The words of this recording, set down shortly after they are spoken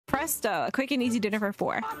presto, a quick and easy dinner for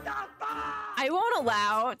 4. I won't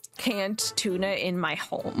allow canned tuna in my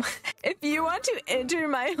home. If you want to enter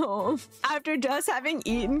my home after just having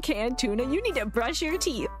eaten canned tuna, you need to brush your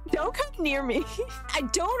teeth. Don't come near me. I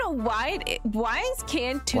don't know why is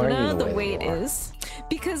canned tuna the way it is.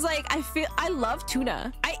 Because like I love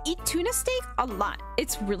tuna. I eat tuna steak a lot.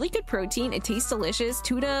 It's really good protein. It tastes delicious.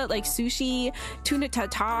 Tuna like sushi, tuna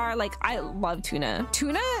tartare. Like I love tuna.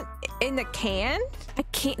 Tuna in the can, I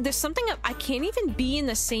can't. There's something I can't even be in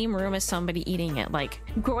the same room as somebody eating it. Like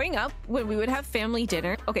growing up, when we would have family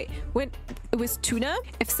dinner. Okay, when it was tuna,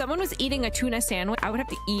 if someone was eating a tuna sandwich, I would have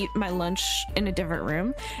to eat my lunch in a different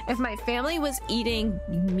room. If my family was eating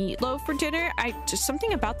meatloaf for dinner, just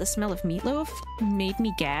something about the smell of meatloaf made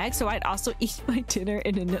me gag, so I'd also eat my dinner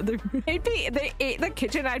in another room. They ate the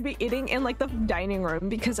kitchen, I'd be eating in like the dining room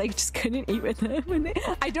because I just couldn't eat with them.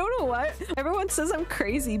 I don't know what. Everyone says I'm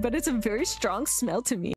crazy, but it's a very strong smell to me.